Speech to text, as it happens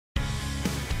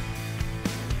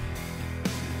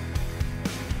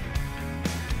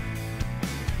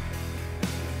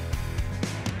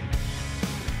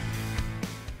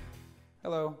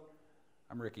Hello,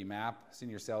 I'm Ricky Mapp,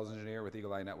 Senior Sales Engineer with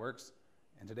Eagle Eye Networks.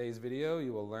 In today's video,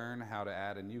 you will learn how to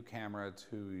add a new camera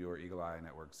to your Eagle Eye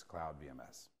Networks Cloud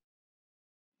VMS.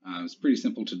 It's pretty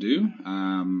simple to do.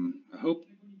 I hope.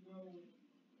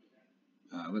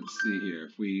 Let's see here.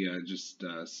 If we just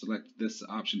select this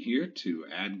option here to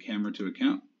add camera to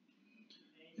account,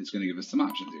 it's going to give us some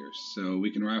options here. So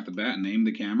we can right off the bat name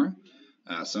the camera.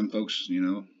 Some folks,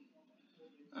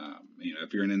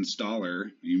 if you're an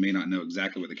installer, you may not know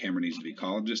exactly what the camera needs to be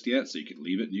called just yet, so you could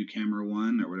leave it new camera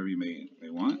 1 or whatever you may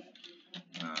want.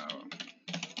 I'm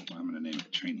going to name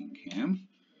it training cam.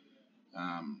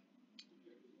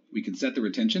 We can set the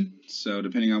retention, so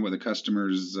depending on what the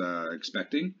customer's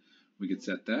expecting, we could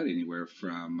set that anywhere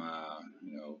from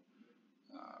no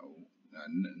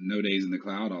days in the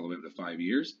cloud all the way up to 5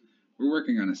 years. We're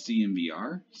working on a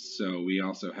CMVR, so we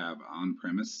also have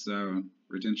on-premise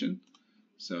retention.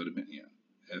 So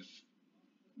if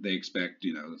they expect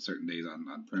certain days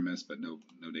on premise, but no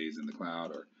days in the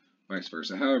cloud, or vice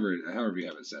versa, however you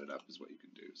have it set it up is what you can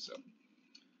do. So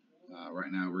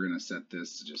right now we're going to set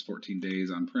this to just 14 days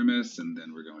on premise, and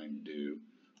then we're going to do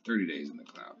 30 days in the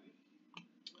cloud.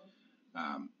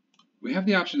 We have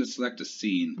the option to select a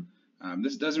scene.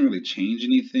 This doesn't really change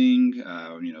anything,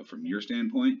 from your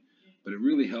standpoint, but it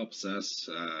really helps us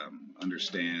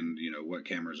understand, what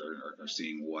cameras are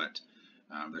seeing what.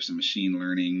 There's some machine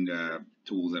learning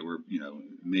tools that we're,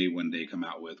 may one day come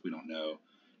out with. We don't know,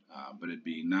 but it'd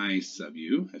be nice of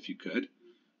you if you could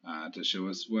to show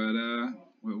us what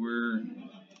we're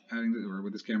adding, or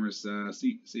what this camera's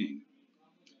seeing.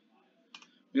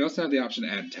 We also have the option to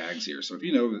add tags here. So if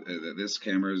you know that this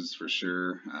camera is for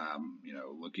sure,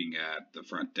 looking at the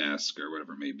front desk or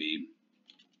whatever it may be,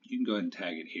 you can go ahead and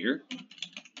tag it here,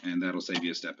 and that'll save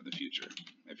you a step in the future.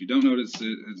 If you don't know what it's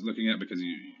looking at because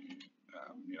you're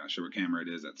not sure what camera it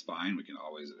is, that's fine. We can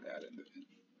always add it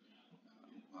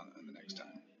on the next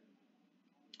time.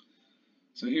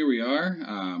 So here we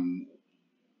are.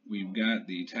 We've got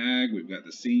the tag, we've got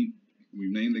the scene, we've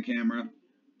named the camera.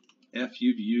 If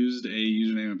you've used a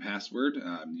username and password,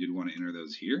 you'd want to enter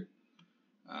those here.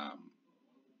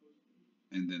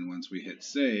 And then once we hit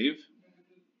save,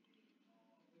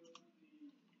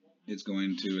 it's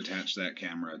going to attach that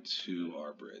camera to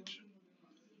our bridge.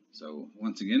 So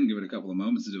once again, give it a couple of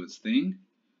moments to do its thing.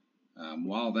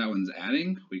 While that one's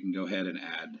adding, we can go ahead and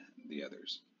add the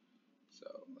others. So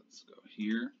let's go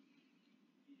here.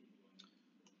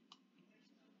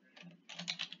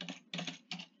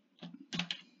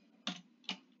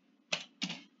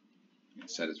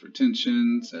 Set its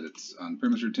retention, set its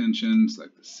on-premise retention,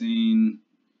 select the scene.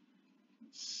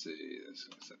 Let's see, let's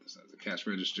set this as a cash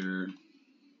register.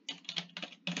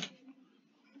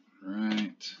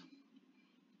 Right.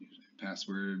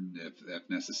 Password if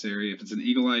necessary. If it's an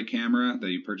Eagle Eye camera that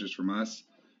you purchased from us,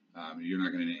 you're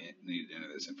not going to need to enter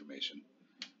this information.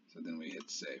 So then we hit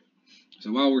save.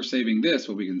 So while we're saving this,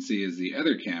 what we can see is the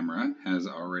other camera has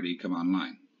already come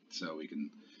online. So we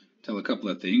can tell a couple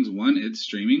of things. One, it's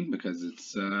streaming because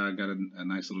it's got a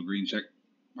nice little green check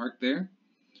mark there.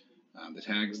 The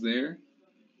tag's there.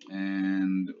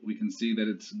 And we can see that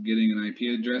it's getting an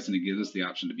IP address, and it gives us the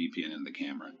option to VPN in the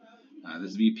camera.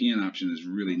 This VPN option is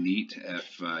really neat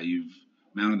if you've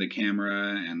mounted the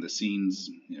camera and the scene's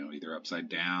either upside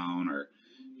down, or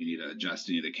you need to adjust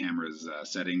any of the camera's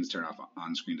settings, turn off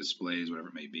on-screen displays, whatever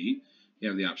it may be. You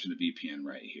have the option to VPN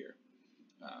right here.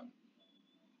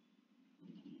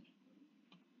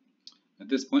 At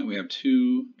this point, we have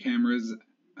two cameras,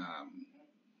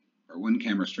 or one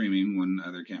camera streaming, one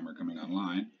other camera coming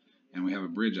online, and we have a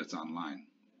bridge that's online.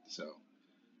 So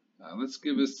let's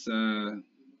give us a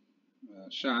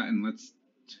shot, and let's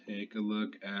take a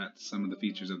look at some of the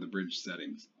features of the bridge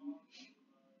settings.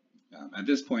 At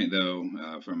this point,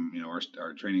 though, from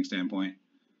our training standpoint,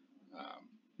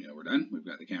 we're done. We've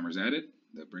got the cameras added.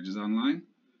 The bridge is online.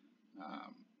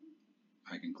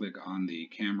 I can click on the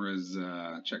camera's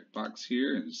checkbox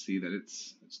here and see that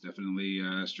it's definitely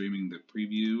streaming the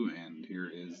preview, and here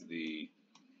is the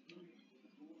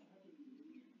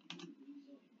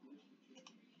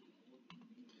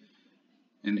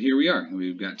and here we are.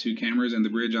 We've got two cameras and the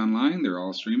bridge online. They're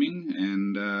all streaming,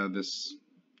 and this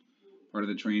part of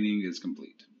the training is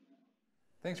complete.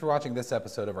 Thanks for watching this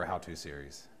episode of our How-To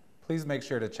series. Please make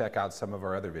sure to check out some of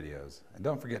our other videos, and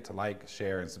don't forget to like,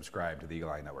 share, and subscribe to the Eagle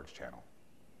Eye Networks channel.